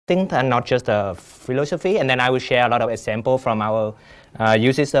things and not just the philosophy. And then I will share a lot of examples from our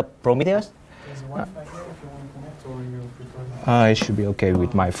uses of Prometheus. There's Wi-Fi here if you want to connect, or you prefer? It should be okay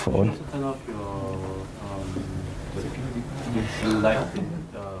with my phone. Turn off your light.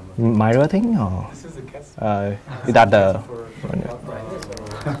 Mirror thing, or This is the cat. is that the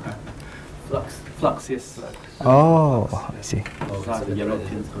Flux, yes. Oh, I see. The yellow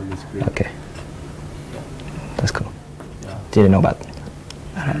tint on the screen. Okay, that's cool. Yeah. Didn't know about it.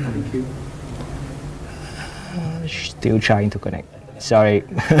 Thank you. Still trying to connect. Sorry.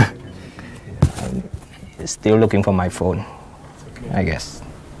 I'm still looking for my phone, I guess.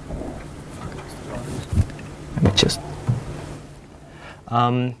 Let me just.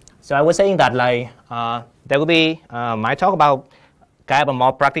 So I was saying that there will be my talk about kind of a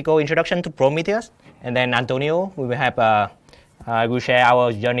more practical introduction to Prometheus, and then Antonio we will have will share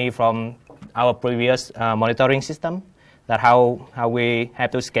our journey from our previous monitoring system, that how we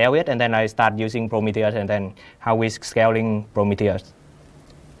have to scale it, and then I start using Prometheus, and then how we scaling Prometheus.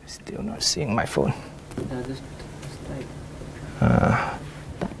 Still not seeing my phone. Just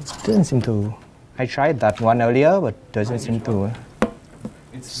It doesn't seem to. I tried that one earlier, but doesn't seem to.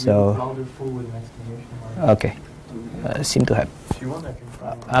 It's So- really louder full with an exclamation mark. Okay, seem to have. If you want, I can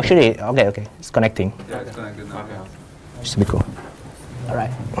try. Actually, okay, it's connecting. Yeah, it's connected now. Should be cool. All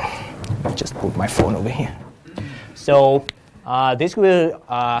right, just put my phone over here. So this will,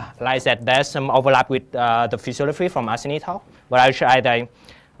 like I said, there's some overlap with the physiography from Arseny talk, but I'll try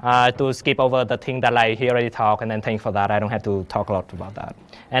to skip over the thing that he already talked, and then thanks for that. I don't have to talk a lot about that.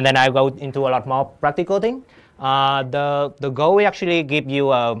 And then I go into a lot more practical thing. The goal will actually give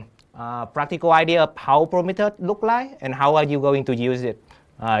you a practical idea of how Prometheus look like and how are you going to use it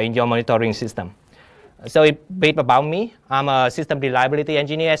in your monitoring system. So a bit about me. I'm a system reliability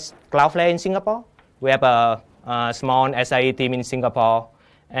engineer at Cloudflare in Singapore. We have a small SIE team in Singapore,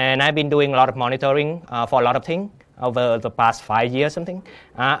 and I've been doing a lot of monitoring for a lot of things over the past 5 years something.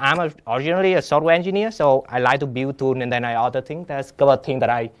 I'm originally a software engineer, so I like to build tools and then I other things. There's a couple of things that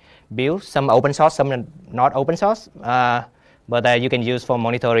I build, some open source, some not open source, but you can use for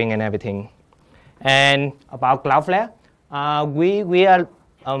monitoring and everything. And about Cloudflare, we are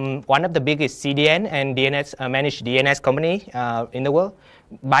one of the biggest CDN and DNS managed DNS company in the world.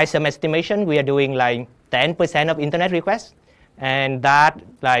 By some estimation, we are doing 10% of internet requests, and that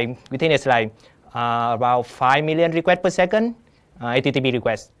we think it's about 5 million requests per second, HTTP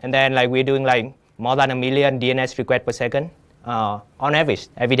requests, and then we're doing more than 1 million DNS requests per second on average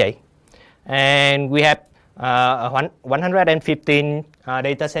every day. And we have 115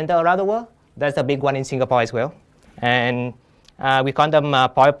 data centers around the world. That's a big one in Singapore as well. And we call them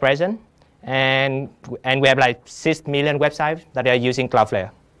point of presence. And we have 6 million websites that are using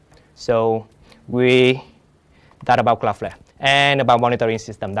Cloudflare. So that about Cloudflare and about monitoring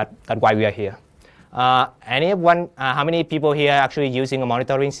system. That's why we are here. Anyone? How many people here are actually using a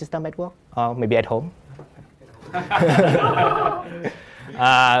monitoring system at work, or maybe at home? There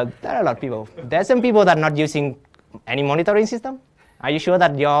are a lot of people. There are some people that are not using any monitoring system. Are you sure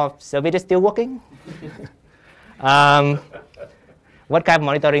that your service is still working? What kind of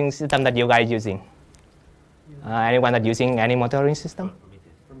monitoring system that you guys using? Anyone that using any monitoring system?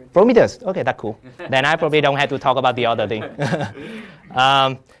 Prometheus. Okay, that's cool. Then I probably don't have to talk about the other thing.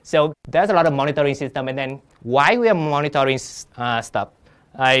 So there's a lot of monitoring system, and then why we are monitoring stuff?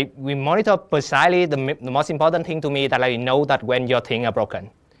 We monitor precisely the most important thing to me that I know that when your things are broken.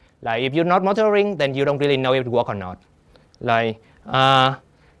 If you're not monitoring, then you don't really know if it works or not.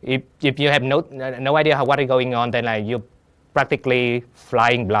 If you have no idea what is going on, then you're practically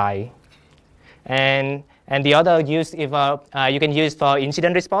flying blind. And the other use, if you can use for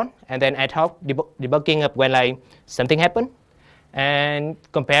incident response, and then ad hoc debugging of when something happened, and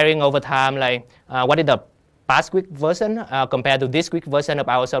comparing over time what is the past quick version compared to this quick version of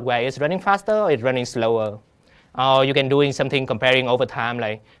our software. Is running faster or is running slower? Or you can doing something comparing over time,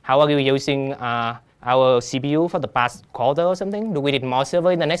 how are you using our CPU for the past quarter or something? Do we need more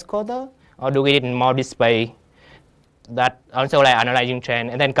server in the next quarter, or do we need more display? That also analyzing trend,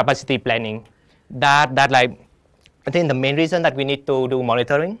 and then capacity planning. That I think the main reason that we need to do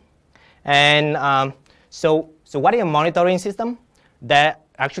monitoring. And so what is a monitoring system? There are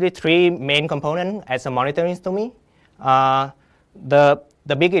actually 3 main components as a monitoring to me. The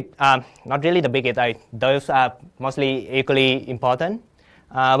biggest, not really the biggest, those are mostly equally important.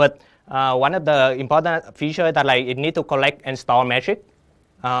 But one of the important features that it need to collect and store metrics.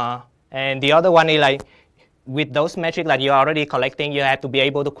 And the other one is with those metrics that you're already collecting, you have to be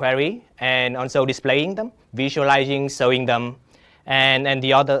able to query and also displaying them, visualizing, showing them. And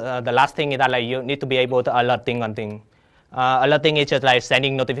the last thing is that you need to be able to alert thing on thing. Alerting is just like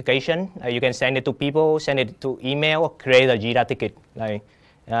sending notification. You can send it to people, send it to email, create a Jira ticket. Like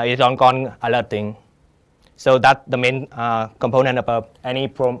it's on call alerting. So that's the main component of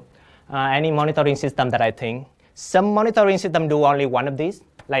any monitoring system that I think. Some monitoring system do only one of these,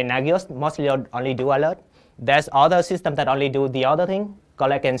 like Nagios mostly only do alert. There's other systems that only do the other thing,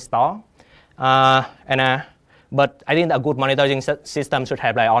 collect and store. But I think a good monitoring system should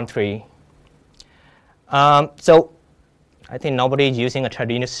have like all three. So I think nobody is using a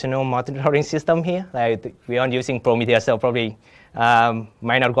traditional monitoring system here. Like we aren't using Prometheus, so probably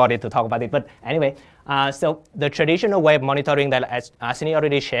might not got it to talk about it. But anyway, so the traditional way of monitoring that Asini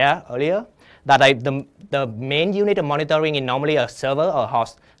already shared earlier, that like the main unit of monitoring is normally a server or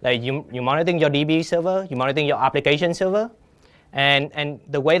host. Like you're monitoring your DB server, you're monitoring your application server, and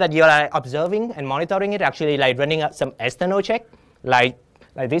the way that you're like observing and monitoring it actually like running some external check. Like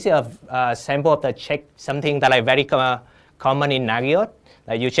this is a sample of the check, something that like very common in Nagios.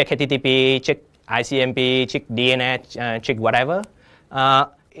 Like you check HTTP, check ICMP, check DNS, check whatever.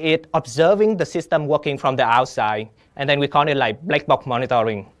 It observing the system working from the outside, and then we call it like black box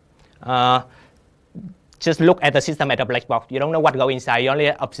monitoring. Just look at the system at a black box. You don't know what goes inside. You only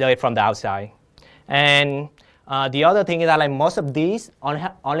observe it from the outside. And the other thing is that like most of these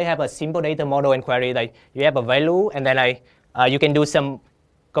only have a simple data model and query. Like you have a value, and then like you can do some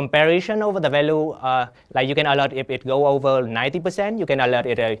comparison over the value. Like you can alert if it go over 90%. You can alert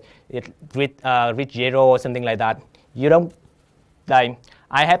it reach 0 or something like that. You don't like.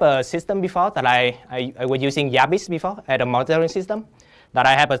 I have a system before that I was using Yabis before at a monitoring system. That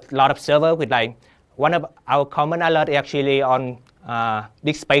I have a lot of server with like one of our common alert is actually on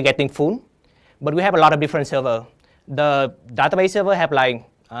disk space getting full, but we have a lot of different server. The database server have like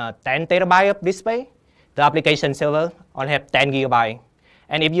 10 terabyte of disk space. The application server only have 10 gigabyte.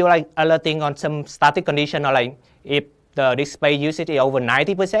 And if you're like alerting on some static condition or like if the disk space usage is over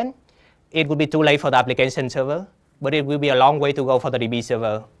 90%, it would be too late for the application server, but it will be a long way to go for the DB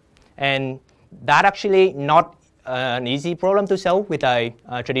server. And that actually not an easy problem to solve with a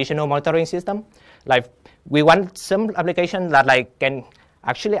traditional monitoring system. Like we want some application that like can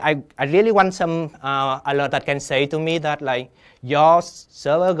actually, I really want some alert that can say to me that like your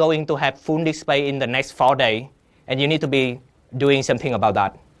server going to have full disk space in the next 4 days, and you need to be doing something about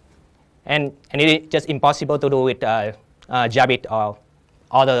that. And it is just impossible to do with Jabit or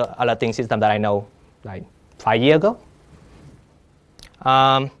other alerting system that I know like 5 years ago.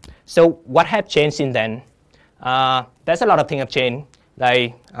 So what have changed since then? There's a lot of things have changed.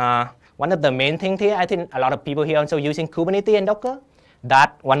 Like one of the main things here, I think a lot of people here also using Kubernetes and Docker.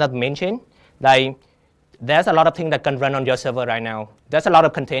 That one of the main change. Like there's a lot of things that can run on your server right now. There's a lot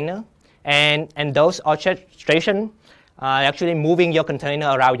of container, and those orchestration actually moving your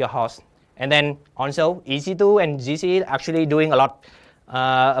container around your host. And then also EC2 and GC actually doing a lot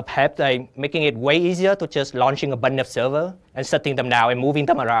of help, like making it way easier to just launching a bunch of server and setting them down and moving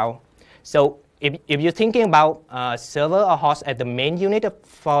them around. So if you're thinking about server or host as the main unit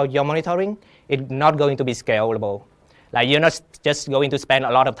for your monitoring, it's not going to be scalable. Like you're not just going to spend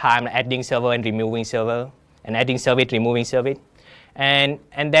a lot of time adding server and removing server, and adding service, removing service. And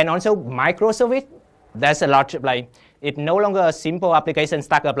then also microservice, there's a lot of like, it's no longer a simple application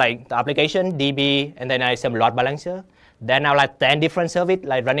stack of like the application, DB, and then I some load balancer. There are now like 10 different services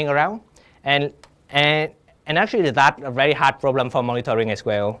like running around. And actually that's a very hard problem for monitoring as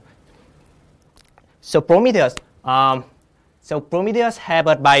well. So Prometheus, Prometheus have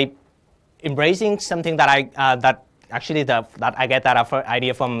by embracing something that I that I get that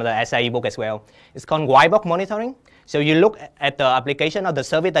idea from the SIE book as well. It's called white box monitoring. So you look at the application or the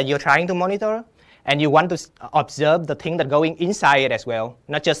service that you're trying to monitor, and you want to observe the thing that going inside it as well,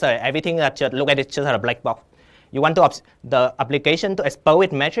 not just everything that just look at it just as a black box. You want to the application to expose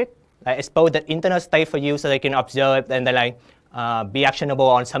its metric, expose the internal state for you so they can observe and then like be actionable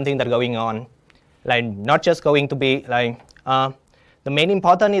on something that's going on. Like not just going to be like, the main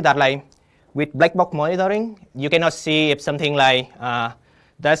important is that like with black box monitoring, you cannot see if something like,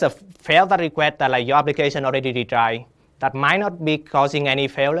 there's a fail that request that like your application already retried. That might not be causing any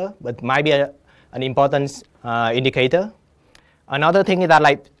failure, but might be an important indicator. Another thing is that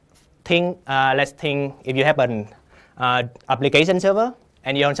like, let's think if you have an application server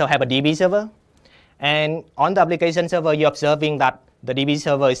and you also have a DB server, and on the application server you're observing that the DB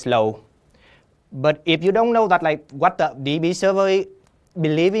server is slow. But if you don't know that like what the DB server is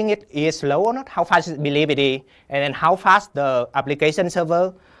believing it is slow or not, how fast it believe it is, and then how fast the application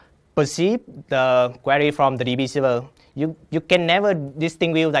server perceive the query from the DB server, you can never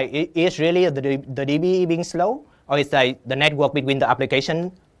distinguish like is really the DB being slow, or it's like the network between the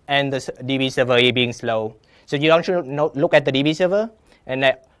application and the DB server is being slow. So you don't look at the DB server,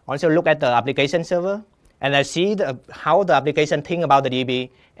 and also look at the application server, and see how the application think about the DB,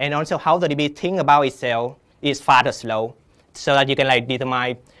 and also how the DB think about itself is fast or slow, so that you can like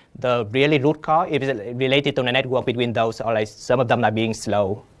determine the really root cause if it's related to the network between those, or like some of them are being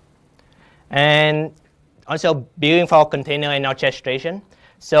slow. And also building for container and orchestration.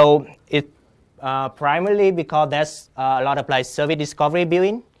 So it primarily because there's a lot of like service discovery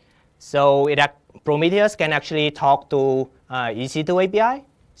building. So Prometheus can actually talk to EC2 API.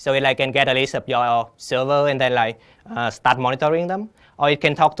 So it like can get a list of your server and then like start monitoring them. Or it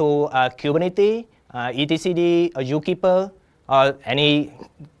can talk to Kubernetes, etcd, or Zookeeper, or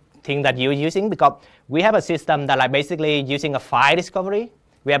anything that you're using, because we have a system that like basically using a file discovery.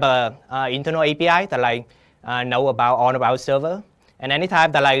 We have a internal API that like know about all about server. And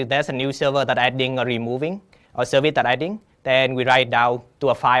anytime that like there's a new server that adding or removing, or service that adding, then we write down to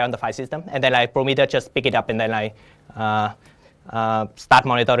a file on the file system, and then like Prometheus just pick it up and then like start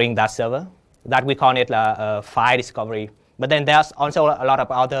monitoring that server. That we call it file discovery. But then there's also a lot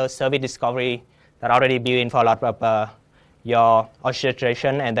of other service discovery that already built in for a lot of your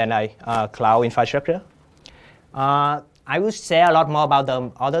orchestration and then like cloud infrastructure. I will share a lot more about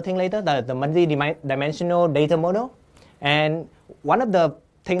the other thing later, the multi-dimensional data model. And one of the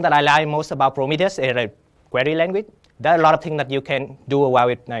things that I like most about Prometheus is a query language. There are a lot of things that you can do while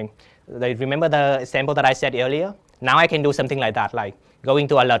it. Like, remember the example that I said earlier? Now I can do something like that, like going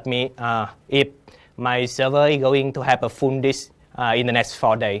to alert me if my server is going to have a full disk in the next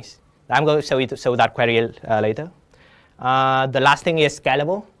 4 days. I'm going to show that query later. The last thing is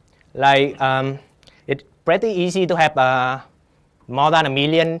scalable. Like it's pretty easy to have more than 1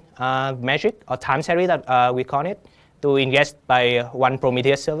 million metric or time series that we call it to ingest by one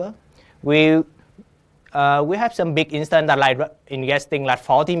Prometheus server. We have some big instance that like ingesting like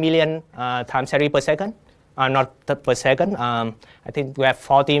 40 million time series per second. Not per second. I think we have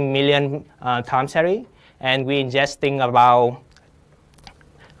 40 million time series, and we're ingesting about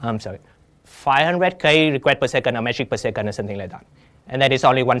 500K requests per second or metric per second or something like that. And that is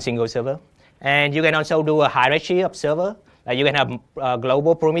only one single server. And you can also do a hierarchy of server. Like you can have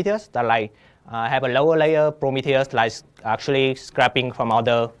global Prometheus that like have a lower layer Prometheus like actually scraping from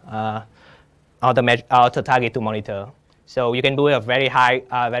other target to monitor. So you can do a very high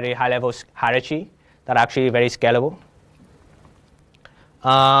level hierarchy that are actually very scalable.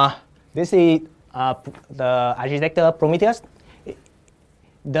 This is the architecture of Prometheus.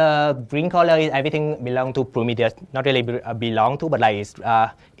 The green color is everything belong to Prometheus, not really belong to, but like it's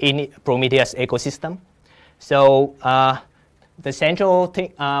in Prometheus ecosystem. So the central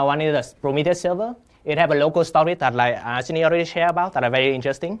thing, one is the Prometheus server. It have a local storage that like Anthony already shared about that are very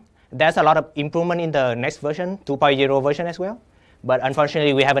interesting. There's a lot of improvement in the next version, 2.0 version as well. But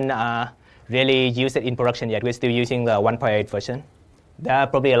unfortunately, we haven't really used it in production yet. We're still using the 1.8 version. There are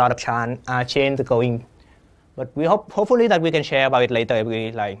probably a lot of change going, but we hopefully that we can share about it later.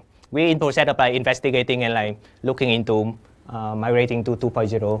 We're in process of like investigating and like looking into migrating to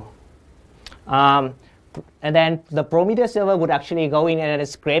 2.0. And then the Prometheus server would actually go in and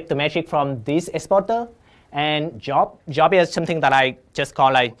scrape the metric from this exporter. And job is something that I just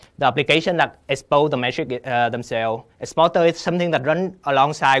call like the application that expose the metric themselves. Exporter is something that run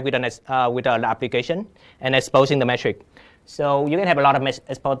alongside with an application and exposing the metric. So you can have a lot of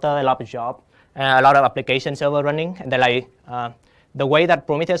exporter, a lot of job, a lot of application server running, and then like the way that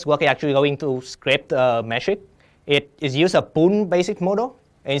Prometheus work is actually going to scrape the metric. It is use a pull basic model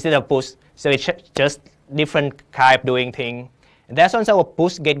instead of push. So it's just different kind of doing thing. And there's also a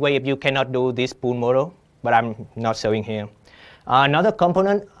push gateway if you cannot do this pull model, but I'm not showing here. Another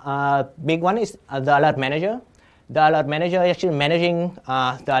component, big one, is the alert manager. The alert manager is actually managing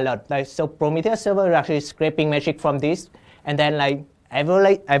the alert. Like, so Prometheus server is actually scraping metric from this, and then like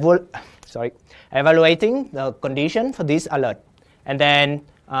evaluating the condition for this alert. And then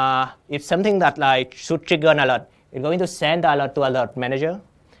if something that like should trigger an alert, it's going to send the alert to alert manager.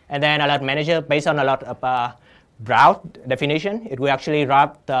 And then alert manager, based on a lot of route definition, it will actually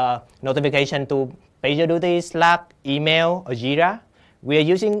route the notification to PagerDuty, Slack, email, or Jira. We are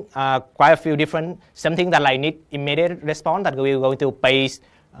using quite a few different, something that like need immediate response that we're going to page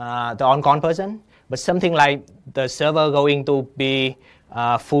the on-call person, but something like the server going to be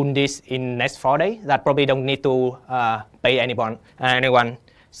full disk in next 4 days, that probably don't need to pay anyone.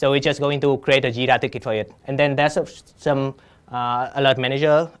 So we're just going to create a Jira ticket for it. And then there's some alert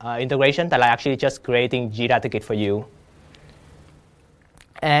manager integration that are actually just creating Jira ticket for you.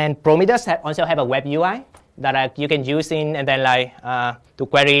 And Prometheus also have a web UI that you can use in and then like to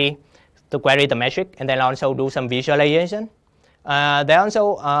query the metric and then also do some visualization. There are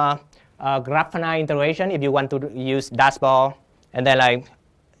also graph-ana integration if you want to use dashboard and then like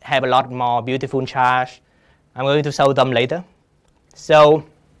have a lot more beautiful charts. I'm going to show them later. So,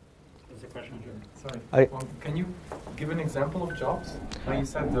 There's a question here. I- Sorry. Can you give an example of jobs? You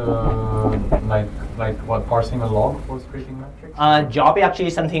said like what, parsing a log for scraping metrics? job is actually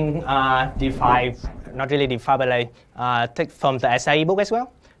something defined, not really defined, but like take from the SIE book as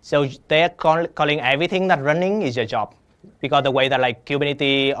well. So they're calling everything that running is a job, because the way that like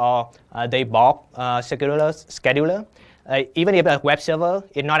Kubernetes or they Bob scheduler, even if a web server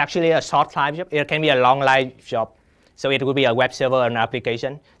is not actually a short life job, it can be a long life job. So it will be a web server or an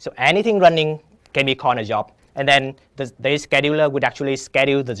application. So anything running can be called a job. And then the scheduler would actually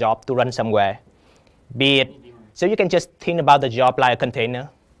schedule the job to run somewhere. Be it, so you can just think about the job like a container.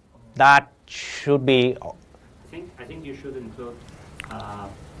 That should be. I think you should include. I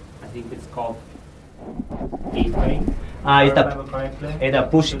think it's called gateway. It's a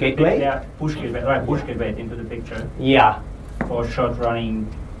push gateway. Yeah, push gateway. Right, push gateway into the picture Yeah. for short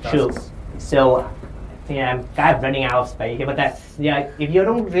running Sure. tasks. So yeah, I'm kind of running out of space here, but if you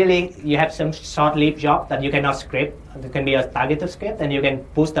don't really, you have some short-lived job that you cannot script, it can be a targeted script, and you can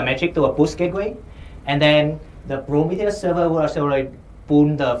push the metric to a push gateway, and then the Prometheus server will also like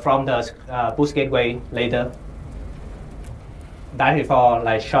pull from the push gateway later. That is for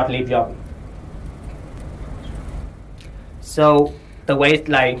like short-lived job. So the way it's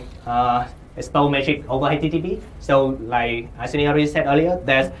like expose metric over HTTP. So like as I already said earlier,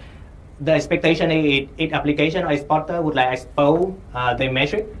 there's the expectation is each application or exporter would like expose the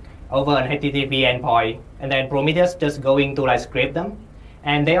metric over an HTTP endpoint, and then Prometheus just going to like scrape them,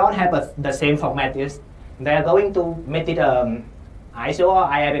 and they all have the same format. They're going to make it ISO or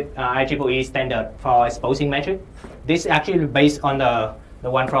IEEE standard for exposing metric. This is actually based on the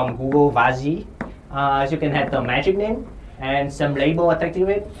one from Google VASI. As you can have the metric name and some label attached to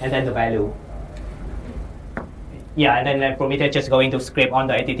it, and then the value. Yeah, and then Prometheus just going to scrape on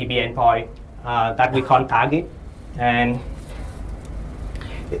the HTTP endpoint that we call target, and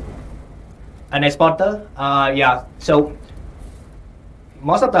an exporter. Yeah, so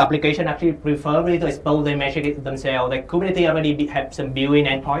most of the application actually prefer to expose the metric themselves. Like Kubernetes already have some built-in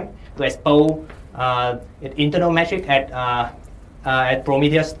endpoint to expose internal metric at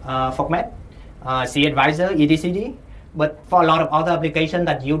Prometheus format, CAdvisor, etcd. But for a lot of other applications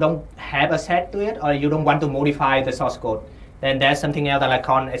that you don't have a set to it, or you don't want to modify the source code, then there's something else that I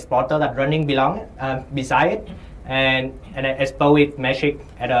call exporter that running beside it, and expose it metric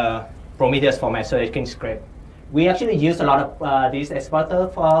at a Prometheus format so it can scrape. We actually use a lot of these exporter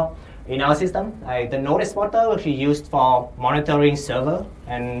for in our system. Like the node exporter actually used for monitoring server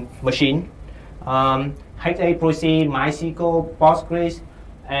and machine. HA Proceed, MySQL, Postgres,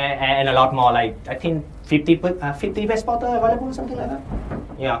 and a lot more. Like I think 50 exporter available, something like that.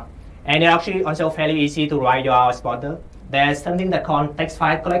 Yeah, and it's actually also fairly easy to write your exporter. There's something that called text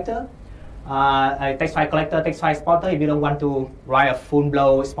file collector. Text file collector, text file exporter. If you don't want to write a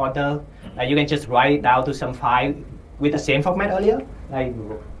full-blown exporter, you can just write it down to some file with the same format earlier. Like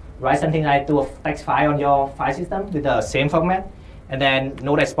write something like to a text file on your file system with the same format, and then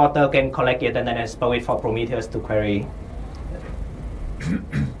node exporter can collect it and then export it for Prometheus to query.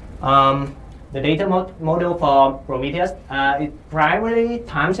 The data model for Prometheus is primarily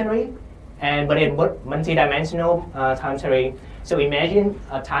time series, but it's multi-dimensional time series. So imagine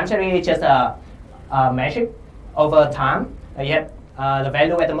a time series is just a metric over time. You have the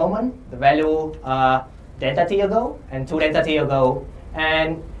value at the moment, the value delta t ago, and 2 delta t ago.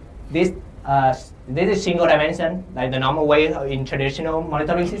 And this is single dimension, like the normal way in traditional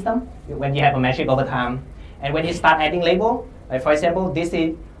monitoring system, when you have a metric over time. And when you start adding label, like for example, this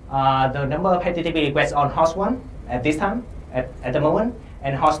is the number of HTTP requests on host 1 at this time, at the moment,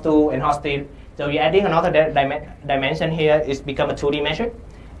 and host 2 and host 3. So you're adding another dimension here, it's become a 2D metric,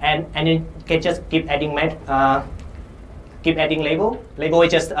 and you can just keep adding label. Label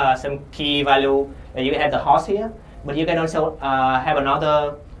is just some key value. You have the host here, but you can also have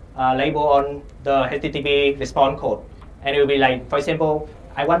another label on the HTTP response code, and it will be like, for example,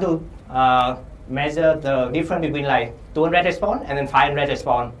 I want to measure the difference between like 200 response and then 500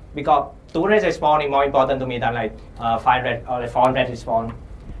 response, because 200 response is more important to me than like 500 or 400 response.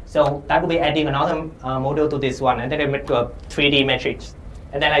 So that will be adding another model to this one, and then I make a 3D matrix.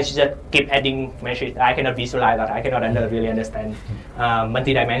 And then I should just keep adding matrix. I cannot visualize that. I cannot really understand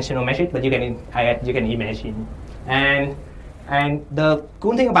multi-dimensional matrix, but you can imagine. And the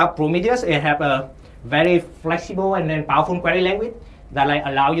cool thing about Prometheus, it have a very flexible and then powerful query language that like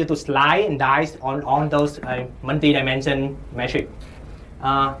allow you to slice and dice on those multi-dimension metric.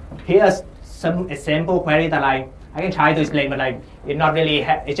 Here's some example query that I can try to explain, but like it's not really.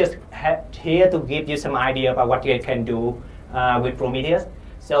 It's just here to give you some idea about what you can do with Prometheus.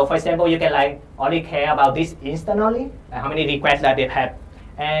 So for example, you can like only care about this instance only, like how many requests that they have,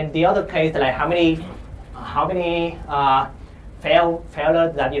 and the other case like how many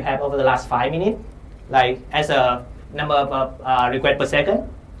failures that you have over the last 5 minutes, like as a number of requests per second.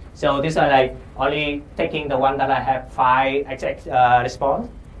 So these are like only taking the one that I have 5 exact response,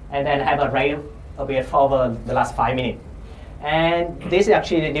 and then have a rate of it for over the last 5 minutes. And this is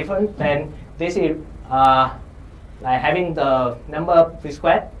actually different than this is like having the number of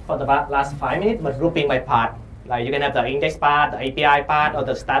requests for the last 5 minutes, but grouping by part. Like you can have the index part, the API part, or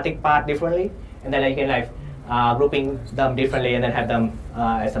the static part differently, and then you can like grouping them differently and then have them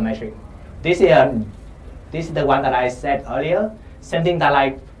as a metric. This is the one that I said earlier. Something that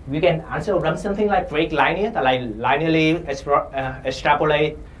like we can also run something like break linear, that like linearly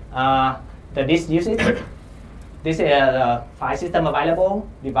extrapolate the disk usage. This is the file system available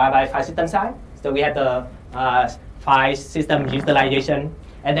divided by file system size. So we have the file system utilization,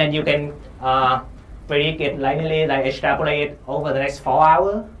 and then you can predict it linearly, like extrapolate it over the next 4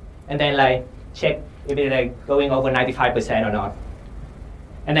 hours, and then like check if it's like going over 95% or not.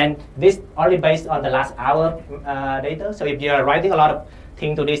 And then this only based on the last hour data. So if you are writing a lot of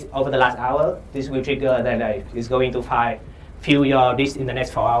things to this over the last hour, this will trigger that like, it's going to fill your disk in the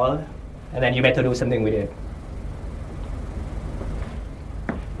next 4 hours, and then you better do something with it.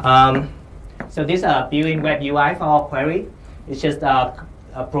 So this built-in web UI for query. It's just a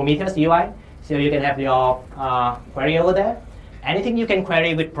Prometheus UI. So you can have your query over there. Anything you can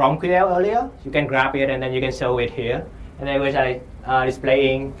query with PromQL earlier, you can grab it and then you can show it here. And then we're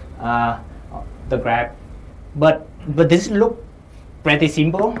displaying the graph. But this look pretty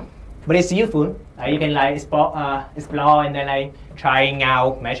simple, but it's useful. You can like explore and then like trying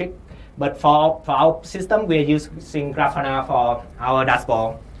out magic. But for our system, we're using Grafana for our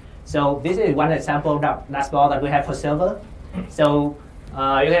dashboard. So this is one example of dashboard that we have for server. So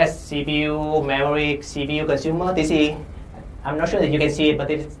you have CPU, memory, CPU consumer. This is, I'm not sure that you can see it, but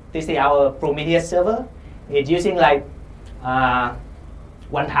this is our Prometheus server. It's using like 1000%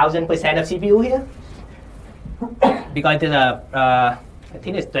 of CPU here. Because it's I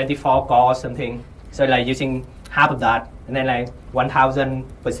think it's 24 cores something. So like using half of that, and then like 1000%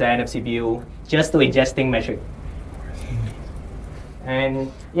 of CPU just to ingesting metric.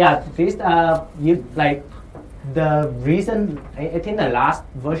 And yeah, this you like the reason I think the last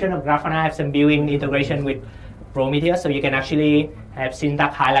version of Grafana have some built-in integration with Prometheus, so you can actually have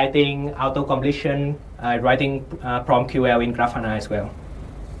syntax highlighting, auto completion, writing PromQL in Grafana as well.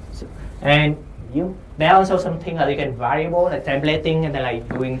 So, and there are also something that you can variable like templating and then like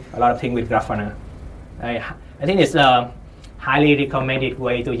doing a lot of things with Grafana. I think it's a highly recommended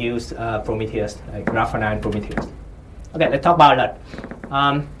way to use Prometheus, like Grafana and Prometheus. Okay, let's talk about that.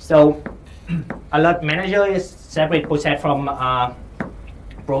 So Alert Manager is separate process from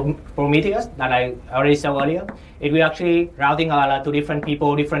Prometheus that I already saw earlier. It will actually routing alert to different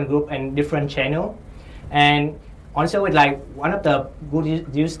people, different group, and different channel. And also with like one of the good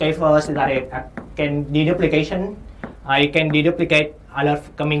use case for us is that it can deduplication. It can deduplicate alert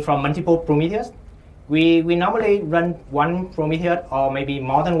coming from multiple Prometheus. We normally run one Prometheus or maybe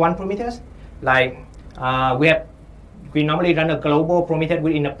more than one Prometheus. Like we normally run a global Prometheus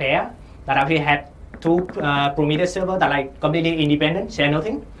within a pair that actually have 2 Prometheus servers that are like completely independent, share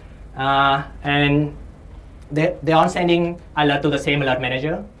nothing. And they're all sending alert to the same alert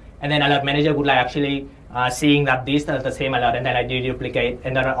manager. And then alert manager would like actually seeing that these are the same alert and then I deduplicate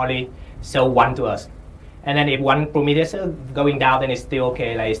and then only show one to us. And then if one Prometheus is going down, then it's still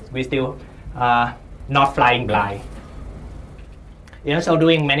okay. Like we still not flying blind. You're also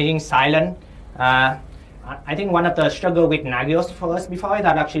doing managing silent. I think one of the struggle with Nagios for us before is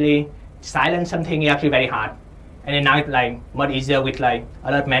that actually silence something is actually very hard. And then now it's like much easier with like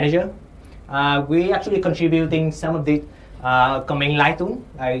alert manager. We actually contributing some of the command line tool.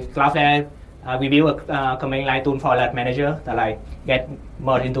 Like Cloudflare, we built a command line tool for alert manager that like get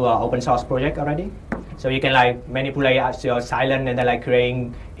merged into an open source project already. So you can like manipulate your silent and then like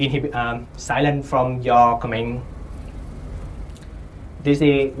creating silent from your command. This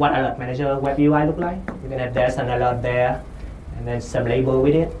is what alert manager web UI look like. You can have there's an alert there and then some label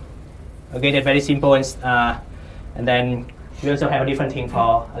with it. Again, it's very simple and then we also have a different thing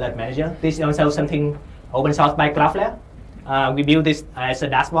for alert manager. This is also something open source by Cloudflare. We built this as a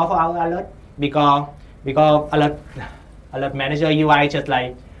dashboard for our alert because alert manager UI just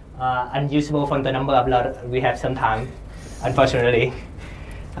like unusable from the number of alerts we have sometimes, unfortunately.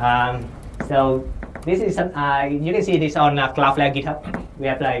 So this is some, you can see this on Cloudflare GitHub. we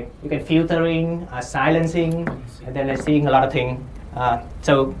have like you can filtering, silencing, and then seeing a lot of things.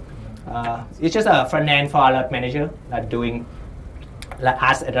 It's just a front end for alert manager doing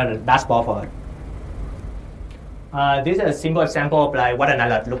as a dashboard for it. This is a simple example of like what an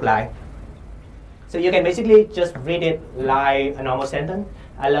alert look like. So you can basically just read it like a normal sentence.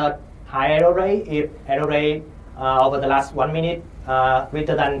 Alert high error rate if error rate over the last 1 minute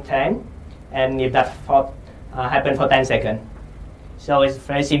greater than 10, and if that happened for 10 seconds. So it's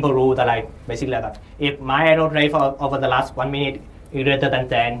very simple rule that like basically like that. If my error rate for over the last 1 minute is greater than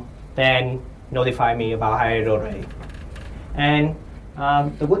 10, then notify me about high error rate. And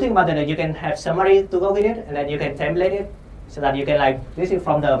the good thing about it is that you can have summary to go with it, and then you can template it so that you can like, this is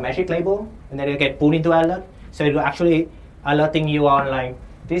from the metric label, and then you get pulled into alert. So it will actually alerting you on like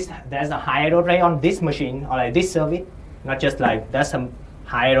this, there's a high error rate on this machine or like this service, not just like there's some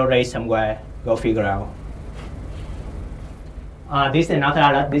high error rate somewhere, go figure out. This is another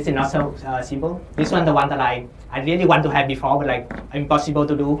alert, this is not so simple. This one the one that I really want to have before, but like impossible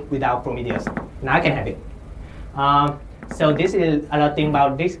to do without Prometheus. Now I can have it. So this is alerting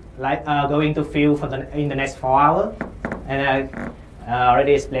about this like going to fill for in the next 4 hours, and I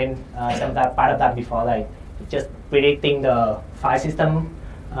already explained some part of that before, like just predicting the file system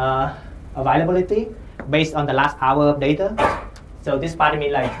availability based on the last hour of data. So this part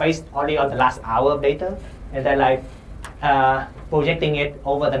means like based only on the last hour of data, and then like projecting it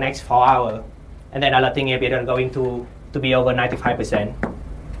over the next 4 hours, and then alerting if it is going to be over 95%.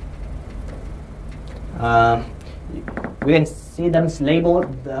 We can see them labeled,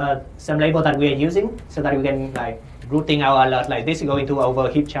 some label that we are using, so that we can like routing our alert like this is going to over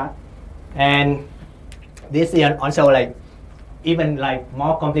heap chart, and this is also like even like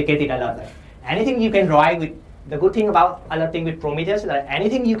more complicated alert. Like anything you can write with, the good thing about alerting with Prometheus is that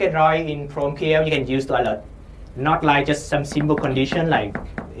anything you can write in PromQL you can use to alert, not like just some simple condition like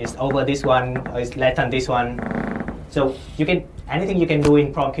it's over this one or it's less than this one. So you can, anything you can do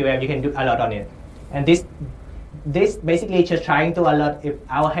in PromQL you can do alert on it, and this basically just trying to alert if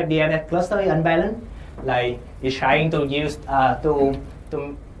our HDFS cluster is unbalanced, like it's trying to use to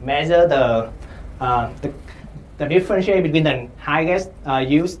measure the differentiate between the highest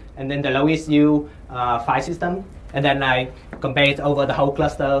use and then the lowest use file system, and then I compare it over the whole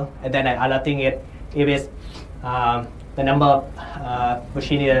cluster, and then I alerting it if it's the number of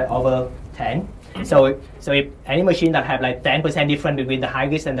machine is over 10. So if any machine that have like 10% difference between the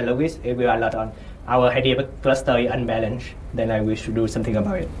highest and the lowest, it will alert on our HDFS cluster is unbalanced, then we should do something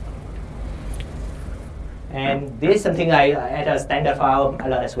about it. And this is something I add a standard file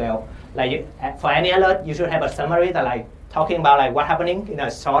alert as well. Like for any alert, you should have a summary that like talking about like what happening in a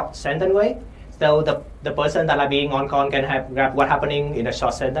short sentence way. So the person that are being on call can have grab what happening in a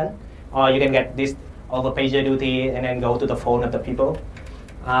short sentence, or you can get this over pager duty and then go to the phone of the people.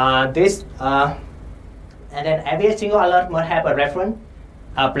 And then every single alert must have a reference,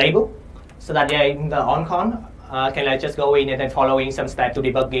 a playbook, so that they in the on-call can like just go in and then following some steps to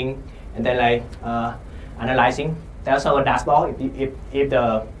debugging, and then like analyzing. There's also a dashboard if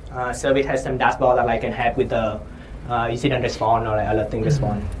the service has some dashboard that I can have with the incident response or like alerting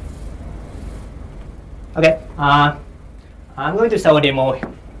response. Okay, I'm going to show a demo.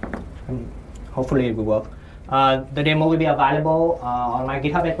 Hopefully it will work. The demo will be available on my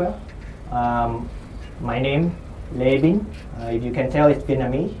GitHub as well. My name, Binh. If you can tell, it's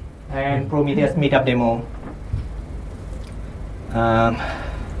Vietnamese. And Prometheus Meetup demo.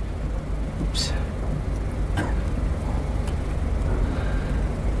 Oops.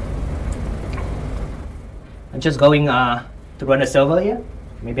 I'm just going to run a server here.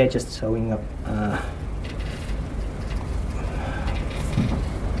 Maybe I'm just showing up.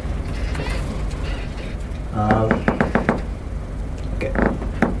 Okay,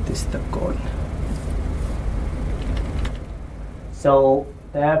 this is the code. So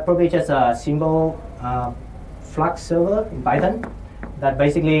there probably just a simple Flux server in Python that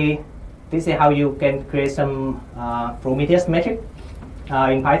basically, this is how you can create some Prometheus metric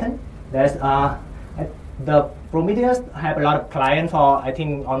in Python. There's the Prometheus have a lot of clients for I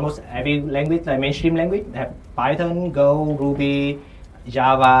think almost every language, like mainstream language. They have Python, Go, Ruby,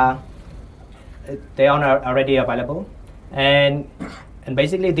 Java. They are already available, and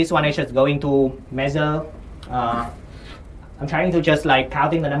basically this one is just going to measure. I'm trying to just like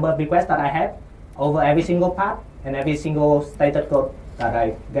counting the number of requests that I have over every single path and every single stated code that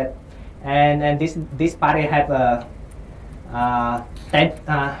I get, and this part I have a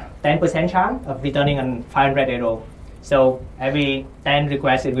 10% chance of returning a 500 error. So every 10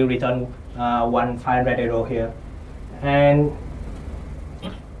 requests it will return one 500 error here, and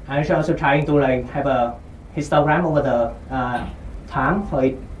I'm also trying to like have a histogram over the time for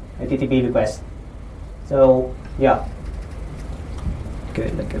HTTP request. So yeah.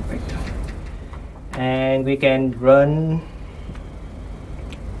 Okay, let's get back to. And we can run.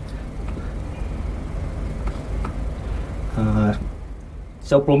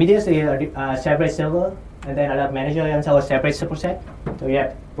 So Prometheus is a separate server, and then alert manager is also a separate superset. So we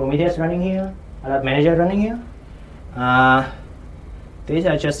have Prometheus running here, alert manager running here. These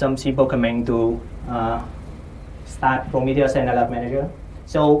are just some simple commands to start Prometheus and alert manager.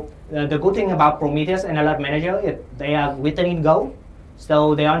 So the good thing about Prometheus and alert manager is they are written in Go.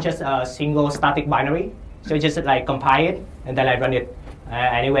 So they aren't just a single static binary. So you just like compile it and then run it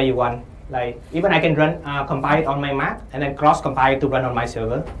anywhere you want. Like even I can run compile it on my Mac and then cross compile it to run on my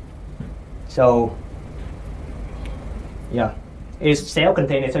server. So yeah, it's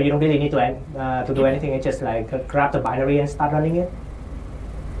self-contained, so you don't really need to do anything. It's just like grab the binary and start running it.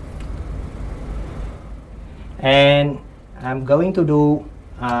 And I'm going to do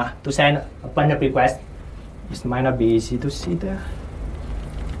to send a bunch of requests. This might not be easy to see there.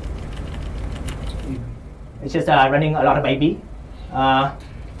 It's just running a lot of AB.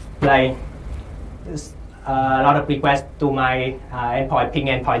 Like a lot of requests to my endpoint, ping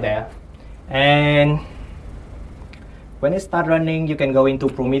endpoint there. And when it starts running, you can go into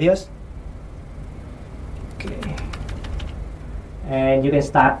Prometheus. Okay. And you can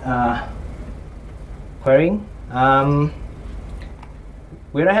start querying.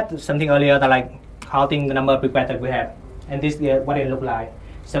 We had something earlier that like counting the number of requests that we have. And this is what it looks like.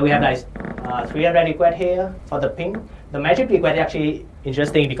 So we have like 300 requests here for the ping. The magic request is actually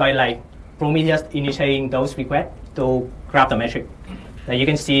interesting because like Prometheus initiating those requests to grab the metric. You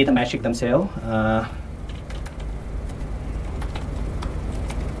can see the metric themselves.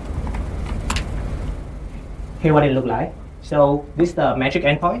 Here what it looks like. So this is the metric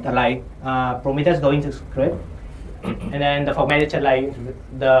endpoint that like Prometheus going to script. And then the format is like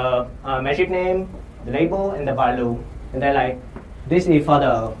the metric name, the label, and the value. And then like this is for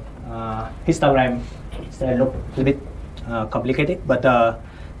the histogram. So it looks a bit complicated, but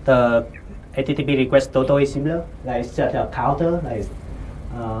the HTTP request total is similar. Like it's just a counter, like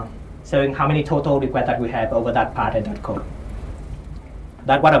showing how many total requests that we have over that part of that code.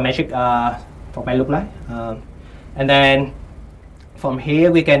 That's what a metric format look like. And then from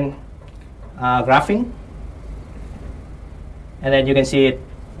here we can graphing, and then you can see it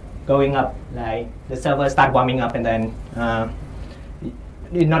going up. Like the server start warming up, and then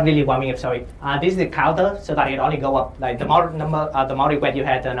it's not really warming up. Sorry, this is the counter, so that it only go up. Like the more requests you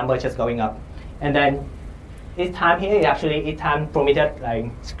had, the number just going up. And then each time here, actually each time Prometheus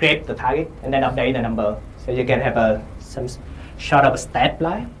like scrape the target and then update the number, so you can have some sort of a stat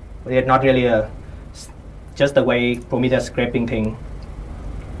line, but it's not really just the way Prometheus scraping thing.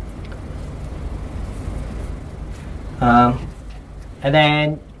 And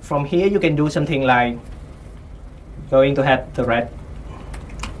then from here you can do something like going to have the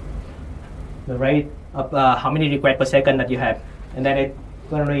rate of how many requests per second that you have, and then it's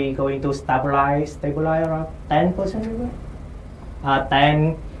currently going to stabilize around 10% request.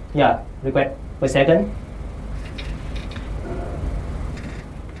 10 requests per second.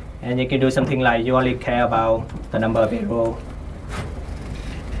 And you can do something like you only care about the number of arrows.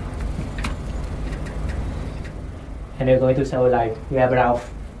 And you're going to show like you have around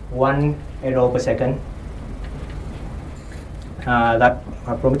 1 arrow per second. That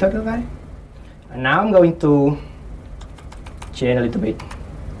Prometheus guy. And now I'm going to change a little bit.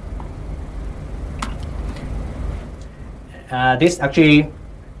 This actually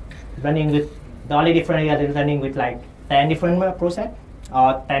running with the only difference is running with like 10 different process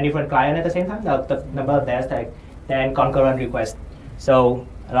or 10 different clients at the same time. The number of that's like 10 concurrent requests. So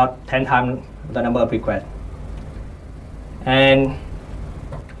about 10 times the number of requests. And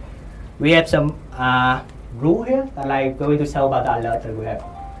we have some rule here that like going to show about the alert that we have.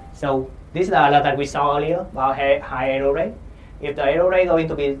 So this is the alert that we saw earlier about high error rate. If the error rate going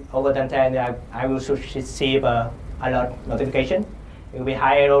to be over than 10, I will receive a alert notification. It will be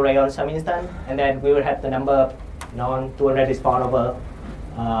high error rate on some instant, and then we will have the number of non-200 response over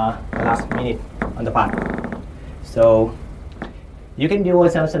last minute on the part. So you can do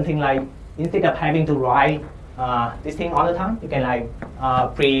something like instead of having to write this thing all the time, you can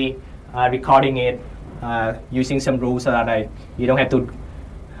like pre-recording it using some rules so that like you don't have to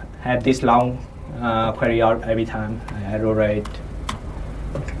have this long query out every time. Error rate.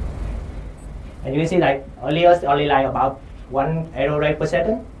 And you can see like earlier it's only like about 1 error rate per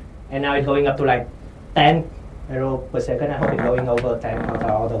second, and now it's going up to like 10 error per second. I hope it's going over 10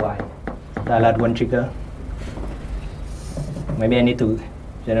 otherwise. That's one trigger. Maybe I need to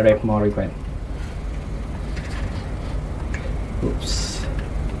generate more requests. Oops. I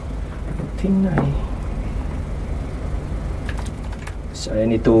think sorry, I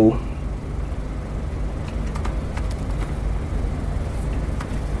need to.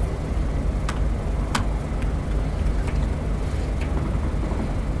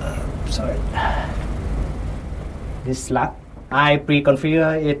 Sorry. This Slack, I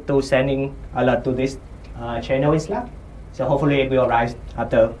pre-configure it to sending alert to this channel in Slack. So hopefully it will arrive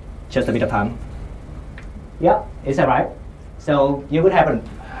after just a bit of time. Yeah, it's arrived. So you could have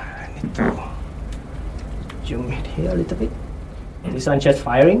I need to zoom it here a little bit. This one just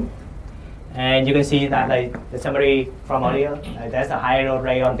firing. And you can see that like the summary from earlier, there's a high error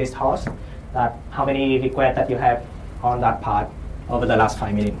rate on this host, that how many requests that you have on that part over the last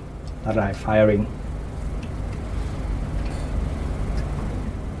 5 minutes that are firing.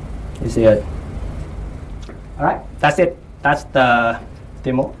 You see it? All right, that's it. That's the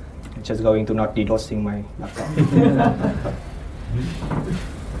demo. I'm just going to not DDoSing my laptop.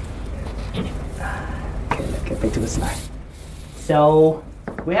 Okay, let's get back to the slide. So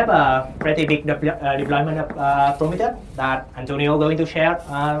we have a pretty big deployment of Prometheus that Antonio is going to share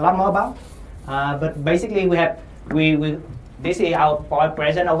a lot more about. But basically, this is our point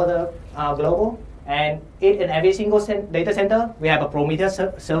present over the global, and in every single data center, we have a Prometheus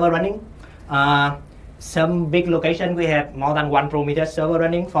server running. Some big location, we have more than one Prometheus server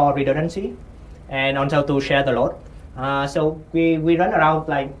running for redundancy, and also to share the load. So we run around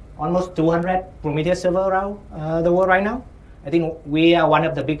like almost 200 Prometheus server around the world right now. I think we are one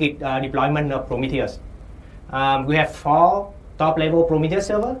of the biggest deployment of Prometheus. We have 4 top-level Prometheus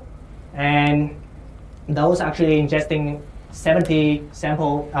server, and those actually ingesting 70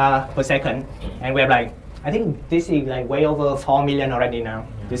 sample per second, and we have like, I think this is like way over 4 million already now.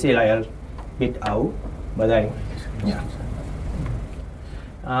 This is like a bit old, but like, yeah.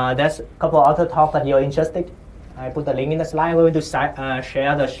 There's a couple other talks that you're interested. I put the link in the slide. We're going to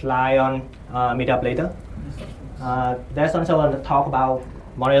share the slide on Meetup later. There's also a talk about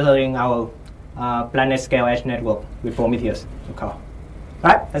monitoring our planet scale edge network with Prometheus. Okay. All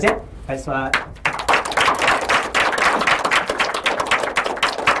right, that's it. Thanks for.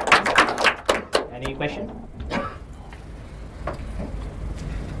 Any question?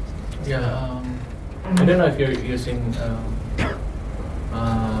 Yeah, I don't know if you're using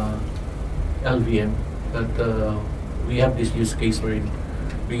LVM, but we have this use case where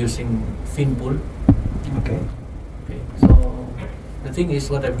we're using thin pool. Okay. Okay. So the thing is,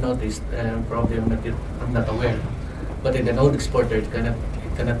 what I've noticed, probably I'm not aware, but in the node exporter, it cannot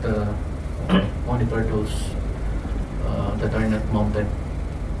monitor those that are not mounted.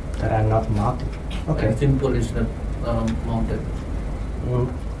 That are not mounted. Okay. And thin pool is not mounted. Mm.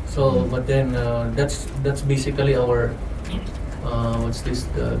 So, but then that's basically our what's this,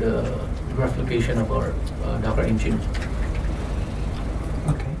 the replication of our Docker engine.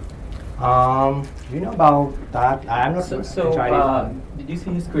 Okay. Do you know about that? I'm not sure. Did you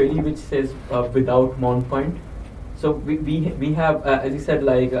see his query which says without mount point? So we have, as you said,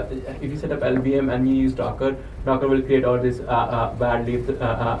 like if you set up LVM and you use Docker will create all this bad leaf,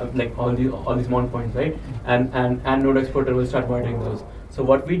 like all these mount points, right? And node exporter will start monitoring those. So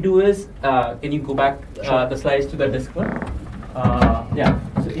what we do is, can you go back the slides to the disk one? Yeah.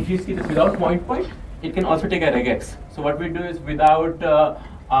 So if you see this without mount point, it can also take a regex. So what we do is without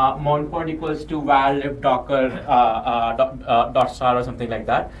mount point equals to val if docker dot star or something like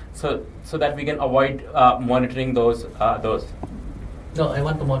that. So that we can avoid monitoring those. No, I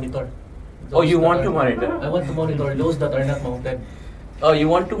want to monitor. Oh, you want to monitor? I want to monitor those that are not mounted. Oh, you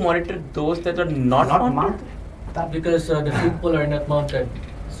want to monitor those that are not mounted? Because the thin pool are not mounted.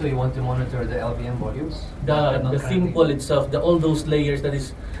 So you want to monitor the LVM volumes? The thin pool itself, all those layers that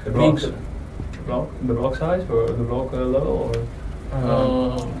is The blocks, the block size or the block level, or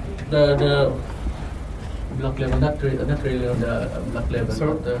the block level, not really on the block level.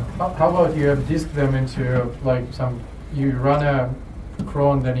 So but, how about you have disked them into like you run a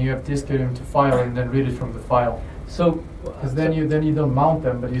cron, then you have disked it into file and then read it from the file. So because then you don't mount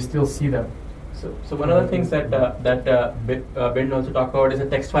them, but you still see them. So one of the things that Binh also talked about is a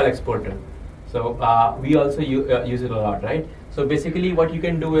text file exporter. So we also use it a lot, right? So basically, what you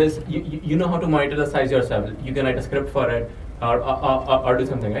can do is you know how to monitor the size yourself. You can write a script for it or do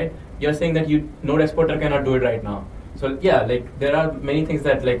something, right? You're saying that node exporter cannot do it right now. So yeah, like there are many things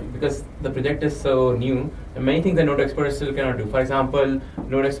that because the project is so new, many things that node exporter still cannot do. For example,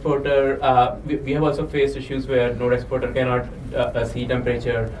 node exporter, we have also faced issues where node exporter cannot see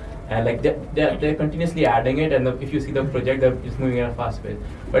temperature. And like they're continuously adding it, and if you see the project, they're just moving at a fast pace.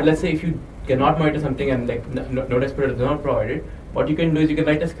 But let's say if you cannot monitor something and like node exporter does not provide it, what you can do is you can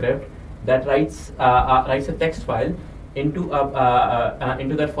write a script that writes a text file into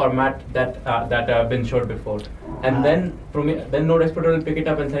that format that Binh showed before, and then Node Explorer will pick it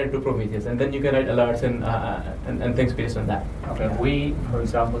up and send it to Prometheus, and then you can write alerts and things based on that. Okay, we, for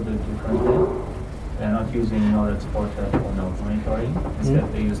example, do it differently. We are not using Node Exporter or Node Monitoring.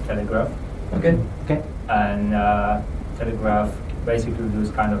 Instead, we use Telegraph. Okay. Okay. And Telegraph basically does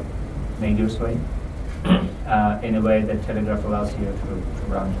kind of major swing in a way that Telegraph allows you to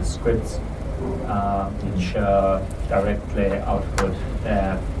run the scripts which directly output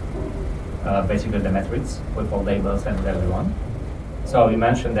basically the metrics with all labels and everyone. So you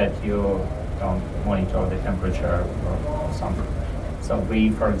mentioned that you don't monitor the temperature or something. So we,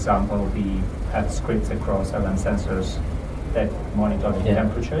 for example, we have scripts across 7 sensors that monitor the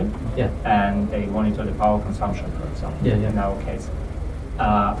temperature, and they monitor the power consumption, for example, in our case.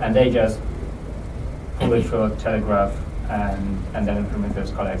 And they just pull it through a Telegraph, and then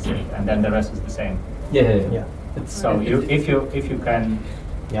Prometheus collects it, and then the rest is the same. So if you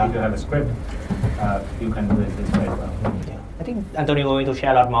have a script, you can do it this way as well. I think Antonio is going to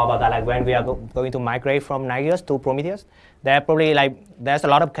share a lot more about that. Like when we are going to migrate from Nagios to Prometheus, there's a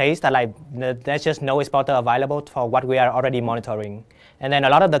lot of cases that there's just no exporter available for what we are already monitoring. And then a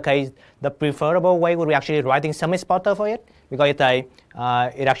lot of the case, the preferable way would be actually writing some exporter for it, because it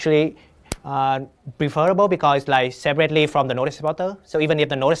actually preferable because it's separately from the node exporter. So even if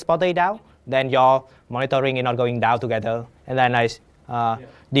the node exporter is down, then your monitoring is not going down together, and then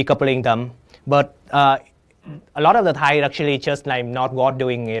decoupling them. But a lot of the time, actually just not worth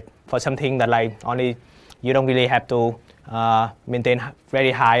doing it for something that only you don't really have to maintain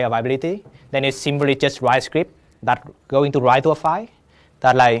very high availability. Then it's simply just write script that going to write to a file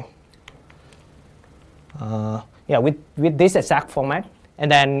that with this exact format,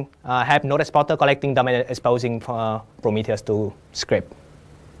 and then have node exporter collecting them and exposing Prometheus to script.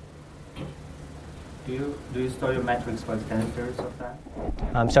 Do you store your metrics for extended periods of time?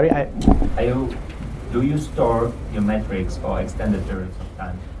 I'm sorry. Do you store your metrics for extended periods of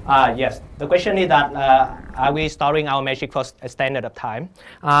time? Yes. The question is that are we storing our metric for extended of time?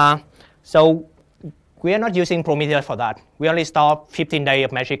 So we are not using Prometheus for that. We only store 15 days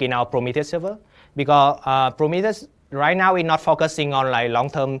of metric in our Prometheus server, because Prometheus right now is not focusing on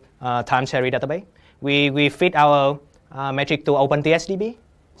long-term time series database. We fit our metric to OpenTSDB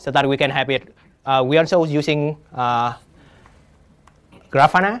so that we can have it. We also using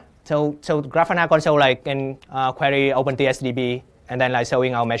Grafana. So Grafana console can query OpenTSDB and then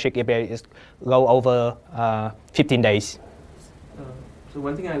showing our metric if it go over 15 days. So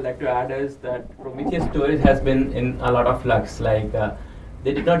one thing I'd like to add is that Prometheus storage has been in a lot of flux. They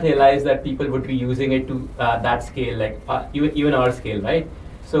did not realize that people would be using it to that scale, even our scale, right?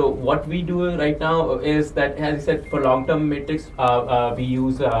 So what we do right now is that, as I said, for long-term metrics, we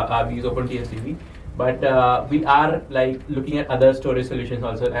use OpenTSDB. But we are looking at other storage solutions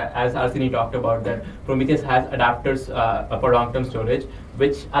also, as Arsini talked about, that Prometheus has adapters for long-term storage,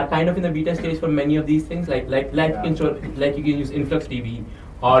 which are kind of in the beta stage for many of these things. You can use InfluxDB,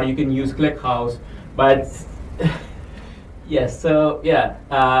 or you can use ClickHouse. But yes, so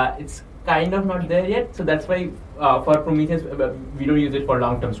it's kind of not there yet. So that's why for Prometheus we don't use it for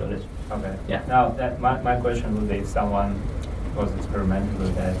long-term storage. Okay. Yeah. Now my question would be, if someone was experimenting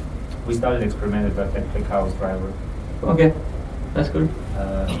with that. We started experimenting with that ClickHouse driver. Okay, that's good.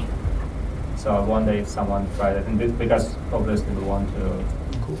 So I wonder if someone tried it, and because obviously we want to.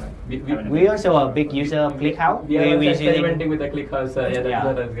 Cool. We also a big user of ClickHouse. Yeah, we're experimenting with the ClickHouse. That's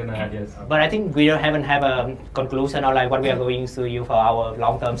what I was gonna add. Yes. But I think we haven't have a conclusion or what we are going to use for our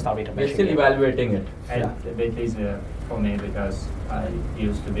long-term storage. We're still evaluating it. And it's a bit easier for me because I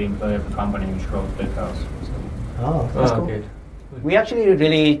used to be employee of a company which wrote ClickHouse. So. Oh, that's cool. Okay. We actually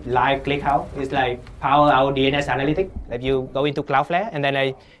really like ClickHouse. It's power our DNS analytic. If you go into Cloudflare and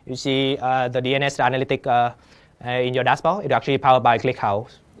then you see the DNS analytic in your dashboard, it's actually powered by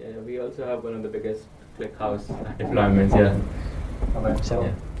ClickHouse. Yeah, we also have one of the biggest ClickHouse deployments. Yeah. Okay. So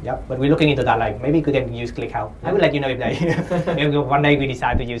but we're looking into that. Maybe we can use ClickHouse. I will let you know if one day we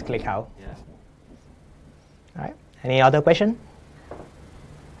decide to use ClickHouse. Yeah. All right. Any other question?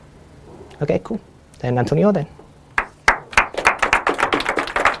 Okay, cool. Then Antonio then.